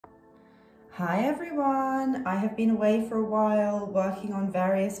Hi everyone, I have been away for a while working on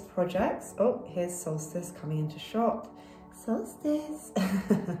various projects. Oh, here's Solstice coming into shot. Solstice.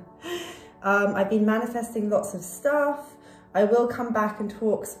 I've been manifesting lots of stuff. I will come back and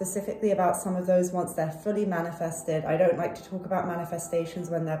talk specifically about some of those once they're fully manifested. I don't like to talk about manifestations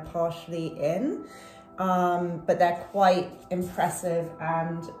when they're partially in, but they're quite impressive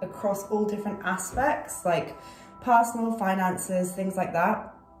and across all different aspects, like personal, finances, things like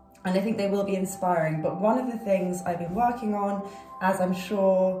that. And I think they will be inspiring. But one of the things I've been working on, as I'm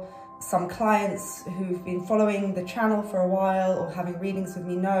sure some clients who've been following the channel for a while or having readings with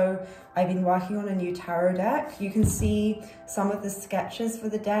me know, I've been working on a new tarot deck. You can see some of the sketches for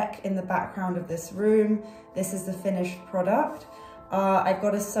the deck in the background of this room. This is the finished product. I've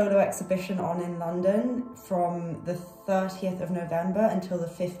got a solo exhibition on in London from the 30th of November until the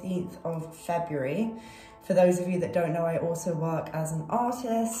 15th of February. For those of you that don't know, I also work as an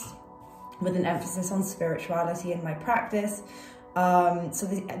artist with an emphasis on spirituality in my practice. So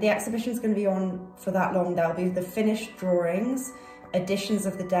the exhibition is going to be on for that long. There'll be the finished drawings, editions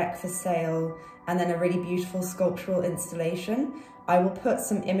of the deck for sale, and then a really beautiful sculptural installation. I will put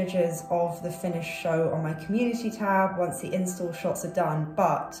some images of the finished show on my community tab once the install shots are done,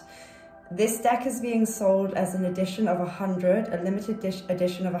 but this deck is being sold as an edition of 100, a limited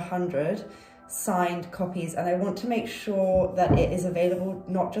edition of 100 signed copies, and I want to make sure that it is available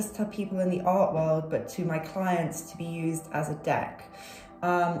not just to people in the art world, but to my clients to be used as a deck.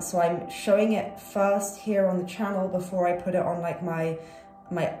 So I'm showing it first here on the channel before I put it on like my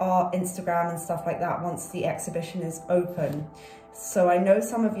art Instagram and stuff like that once the exhibition is open. So I know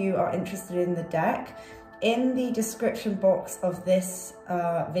some of you are interested in the deck. In the description box of this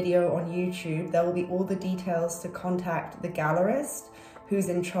video on YouTube, there will be all the details to contact the gallerist who's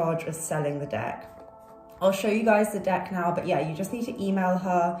in charge of selling the deck. I'll show you guys the deck now, but yeah, you just need to email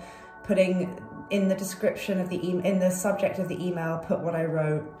her, putting in the description of the in the subject of the email, put what I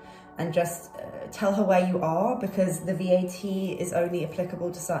wrote, and just tell her where you are, because the VAT is only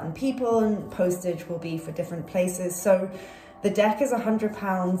applicable to certain people and postage will be for different places. So the deck is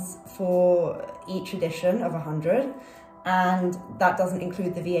 £100 for each edition of 100. And that doesn't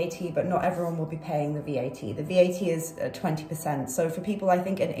include the VAT, but not everyone will be paying the VAT. The VAT is 20%. So for people, I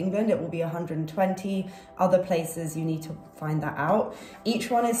think in England, it will be 120. Other places, you need to find that out.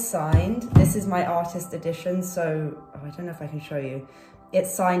 Each one is signed. This is my artist edition. So, I don't know if I can show you.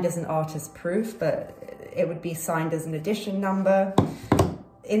 It's signed as an artist proof, but it would be signed as an edition number.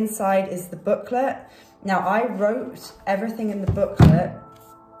 Inside is the booklet. Now, I wrote everything in the booklet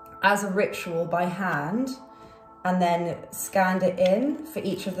as a ritual by hand, and then scanned it in for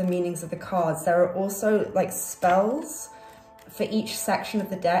each of the meanings of the cards. There are also like spells for each section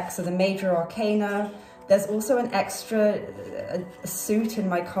of the deck. So the major arcana, there's also an extra suit in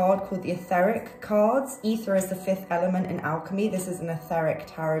my card called the Etheric cards. Ether is the fifth element in alchemy. This is an Aetheric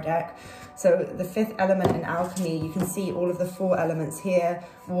Tarot deck. So the fifth element in alchemy, you can see all of the four elements here: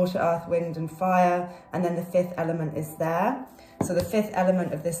 water, earth, wind, and fire. And then the fifth element is there. So the fifth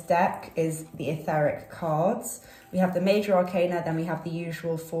element of this deck is the Etheric cards. We have the major arcana, then we have the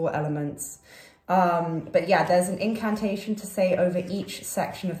usual four elements. But yeah, there's an incantation to say over each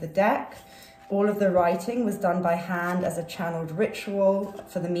section of the deck. All of the writing was done by hand as a channeled ritual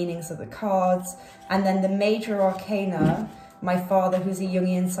for the meanings of the cards. And then the major arcana, my father, who's a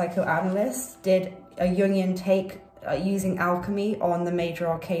Jungian psychoanalyst, did a Jungian take using alchemy on the major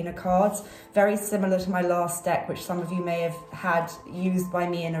arcana cards, very similar to my last deck, which some of you may have had used by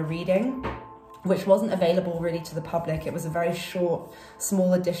me in a reading, which wasn't available really to the public. It was a very short,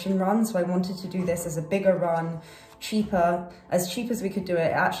 small edition run, so I wanted to do this as a bigger run, cheaper, as cheap as we could do it.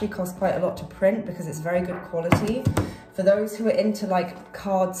 It actually cost quite a lot to print because it's very good quality. For those who are into like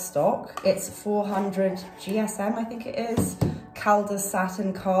card stock, it's 400 GSM, I think it is, Calder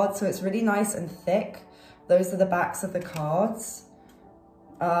satin card, so it's really nice and thick. Those are the backs of the cards.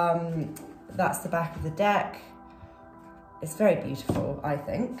 That's the back of the deck. It's very beautiful, I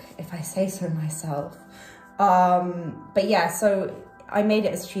think, if I say so myself. But yeah, so I made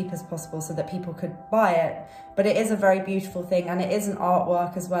it as cheap as possible so that people could buy it. But it is a very beautiful thing, and it is an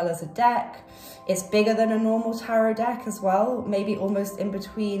artwork as well as a deck. It's bigger than a normal tarot deck as well, maybe almost in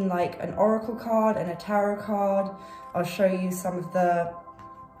between like an oracle card and a tarot card. I'll show you some of the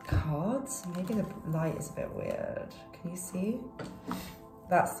cards. Maybe the light is a bit weird. Can you see?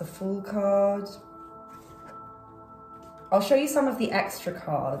 That's the Fool card. I'll show you some of the extra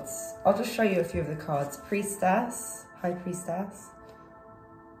cards. I'll just show you a few of the cards. Priestess, High Priestess,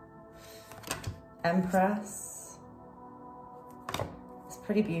 Empress. It's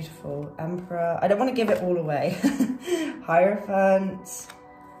pretty beautiful. Emperor. I don't want to give it all away. Hierophant,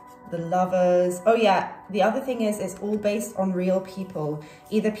 the Lovers. Oh yeah, the other thing is it's all based on real people.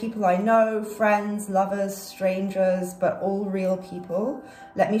 Either people I know, friends, lovers, strangers, but all real people.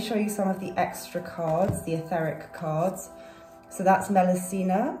 Let me show you some of the extra cards, the etheric cards. So that's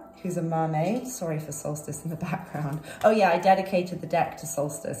Melusina, who's a mermaid. Sorry for Solstice in the background. Oh yeah, I dedicated the deck to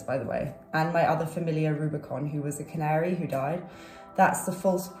Solstice, by the way. And my other familiar, Rubicon, who was a canary who died. That's the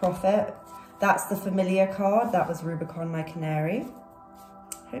False Prophet. That's the familiar card. That was Rubicon, my canary.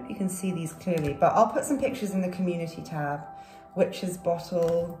 Hope you can see these clearly, but I'll put some pictures in the community tab. Witch's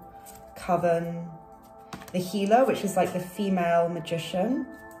Bottle, Coven, the Healer, which is like the female magician,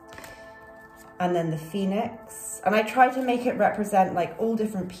 and then the Phoenix. And I try to make it represent like all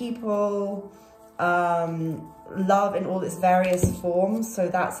different people, love in all its various forms. So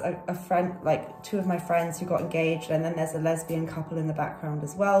that's a friend, like two of my friends who got engaged, and then there's a lesbian couple in the background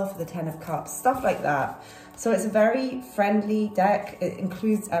as well for the 10 of Cups, stuff like that. So it's a very friendly deck. It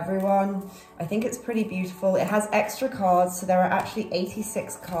includes everyone. I think it's pretty beautiful. It has extra cards, so there are actually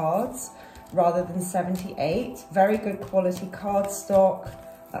 86 cards rather than 78. Very good quality card stock.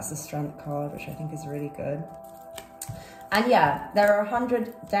 That's the Strength card, which I think is really good. And yeah, there are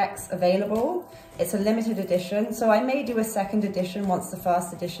 100 decks available. It's a limited edition, so I may do a second edition once the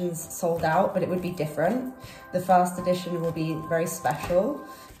first edition's sold out, but it would be different. The first edition will be very special.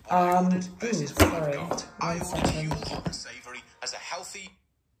 Sorry, 1 second. One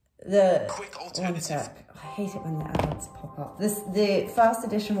sec. I hate it when the ads pop up. The first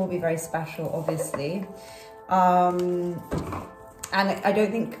edition will be very special, obviously. And I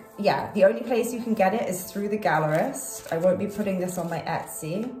don't think, yeah, the only place you can get it is through the Gallerist. I won't be putting this on my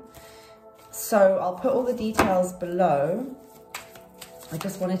Etsy. So I'll put all the details below. I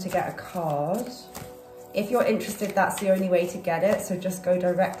just wanted to get a card. If you're interested, that's the only way to get it. So just go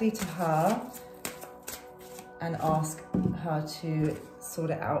directly to her and ask her to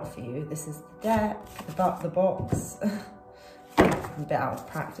sort it out for you. This is the deck, the box. I'm a bit out of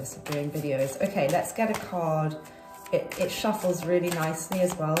practice of doing videos. Okay, let's get a card. It shuffles really nicely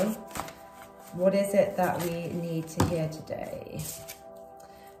as well. What is it that we need to hear today?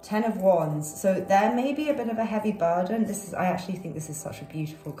 10 of Wands. So there may be a bit of a heavy burden. I actually think this is such a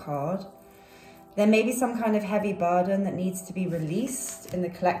beautiful card. There may be some kind of heavy burden that needs to be released in the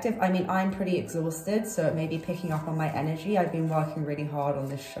collective. I mean, I'm pretty exhausted, so it may be picking up on my energy. I've been working really hard on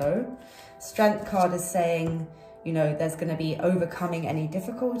this show. Strength card is saying, you know, there's going to be overcoming any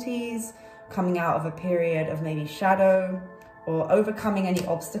difficulties, coming out of a period of maybe shadow, or overcoming any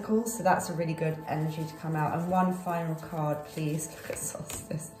obstacles. So that's a really good energy to come out. And one final card, please. Look at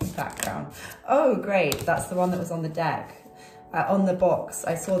Solstice in the background. Oh, great. That's the one that was on the deck. On the box,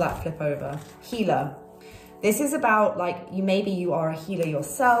 I saw that flip over. Healer. This is about like, maybe you are a healer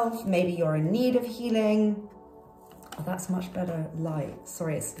yourself. Maybe you're in need of healing. Oh, that's much better light.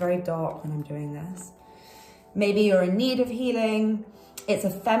 Sorry, it's very dark when I'm doing this. Maybe you're in need of healing. It's a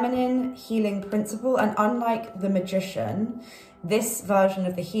feminine healing principle, and unlike the Magician, this version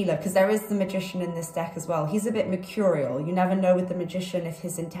of the Healer, because there is the Magician in this deck as well, he's a bit mercurial. You never know with the Magician if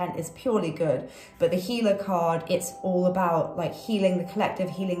his intent is purely good, but the Healer card, it's all about like healing the collective,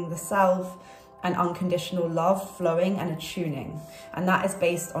 healing the self, and unconditional love flowing and attuning. And that is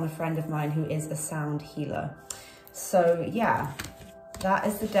based on a friend of mine who is a sound healer. So yeah, that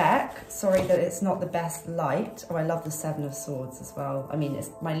is the deck. Sorry that it's not the best light. Oh, I love the 7 of Swords as well. I mean, it's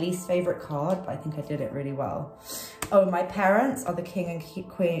my least favorite card, but I think I did it really well. Oh, my parents are the King and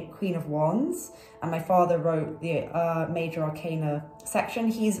Queen of Wands, and my father wrote the Major Arcana section.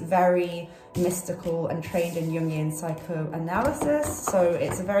 He's very mystical and trained in Jungian psychoanalysis, so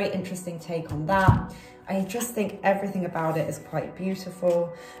it's a very interesting take on that. I just think everything about it is quite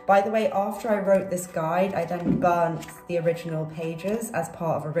beautiful. By the way, after I wrote this guide, I then burnt the original pages as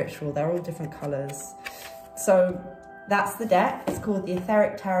part of a ritual. They're all different colors. So that's the deck. It's called the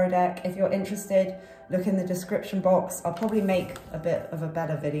Aetheric Tarot deck. If you're interested, look in the description box. I'll probably make a bit of a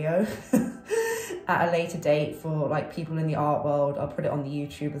better video at a later date for like people in the art world. I'll put it on the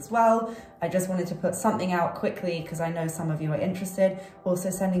YouTube as well. I just wanted to put something out quickly because I know some of you are interested.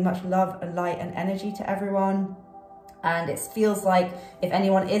 Also sending much love and light and energy to everyone. And it feels like if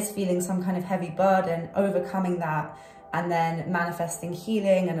anyone is feeling some kind of heavy burden, overcoming that and then manifesting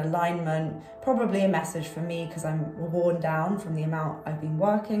healing and alignment, probably a message for me because I'm worn down from the amount I've been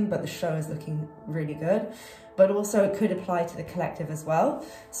working, but the show is looking really good. But also it could apply to the collective as well.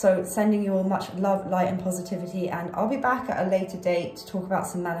 So sending you all much love, light and positivity, and I'll be back at a later date to talk about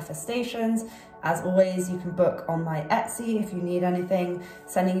some manifestations. As always, you can book on my Etsy if you need anything.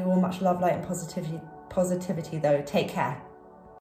 Sending you all much love, light and positivity though. Take care.